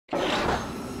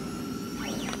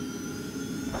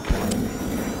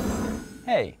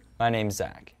Hey, my name's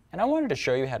Zach, and I wanted to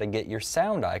show you how to get your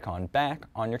sound icon back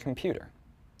on your computer.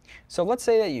 So let's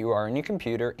say that you are in your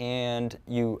computer and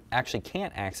you actually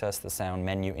can't access the sound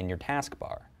menu in your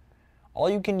taskbar. All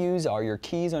you can use are your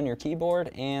keys on your keyboard,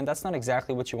 and that's not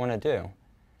exactly what you want to do.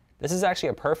 This is actually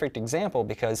a perfect example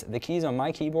because the keys on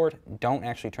my keyboard don't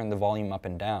actually turn the volume up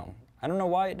and down. I don't know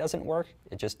why it doesn't work,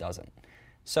 it just doesn't.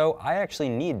 So I actually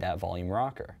need that volume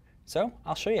rocker. So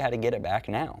I'll show you how to get it back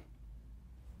now.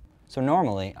 So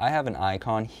normally I have an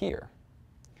icon here.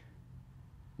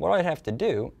 What I'd have to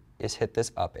do is hit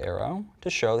this up arrow to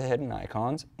show the hidden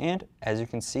icons, and as you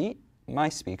can see, my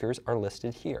speakers are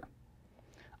listed here.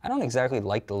 I don't exactly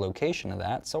like the location of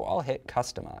that, so I'll hit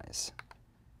customize.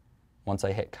 Once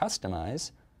I hit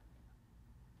customize,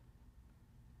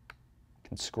 I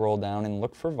can scroll down and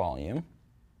look for volume.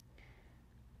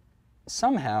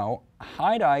 Somehow,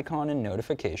 hide icon and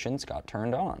notifications got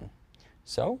turned on.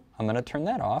 So I'm going to turn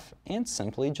that off and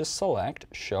simply just select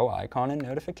Show Icon and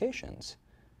Notifications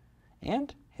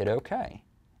and hit OK.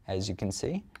 As you can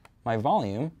see, my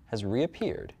volume has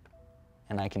reappeared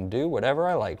and I can do whatever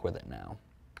I like with it now.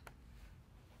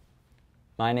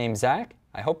 My name's Zach.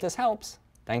 I hope this helps.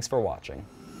 Thanks for watching.